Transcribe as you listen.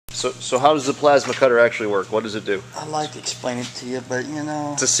So how does the plasma cutter actually work? What does it do? I'd like to explain it to you, but you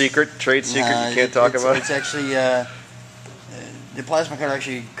know... It's a secret, trade secret, you can't talk about it? It's actually... the plasma cutter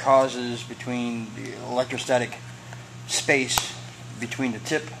actually causes between the electrostatic space between the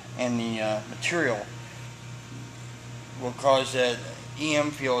tip and the material will cause that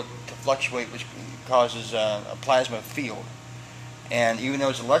EM field to fluctuate, which causes a plasma field. And even though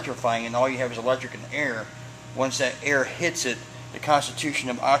it's electrifying and all you have is electric and air, once that air hits it, the constitution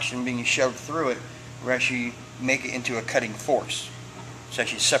of oxygen being shoved through it will actually make it into a cutting force. It's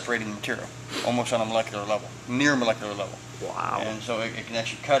actually separating the material, almost on a molecular level, near molecular level. Wow. And so it can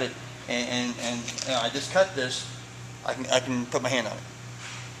actually cut it, and I just cut this, I can put my hand on it,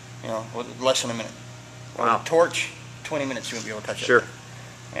 you know, with less than a minute. Wow. With a torch, 20 minutes you wouldn't be able to touch it. Sure.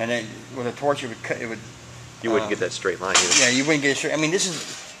 And then with a torch, it would cut. It would. You wouldn't get that straight line either. Yeah, you wouldn't get it straight. I mean, this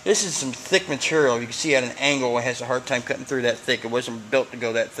is some thick material. You can see at an angle it has a hard time cutting through that thick. It wasn't built to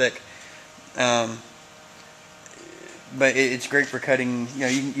go that thick. But it's great for cutting. You know,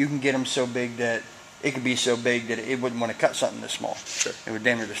 you can get them so big that it could be so big that it wouldn't want to cut something this small. Sure. It would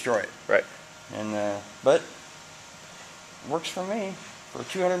damn near destroy it. Right. And but works for me. For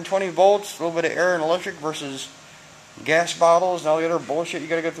 220 volts, a little bit of air and electric versus gas bottles and all the other bullshit you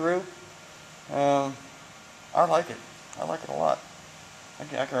got to go through. I like it. I like it a lot. I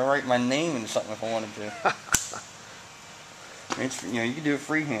can write my name into something if I wanted to. It's, you know, you can do it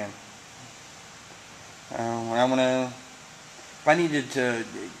freehand. When I want to, if I needed to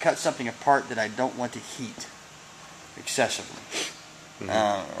cut something apart that I don't want to heat excessively,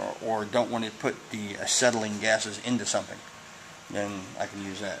 or don't want to put the acetylene gases into something, then I can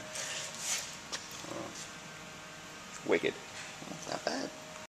use that. Wicked. That's not bad.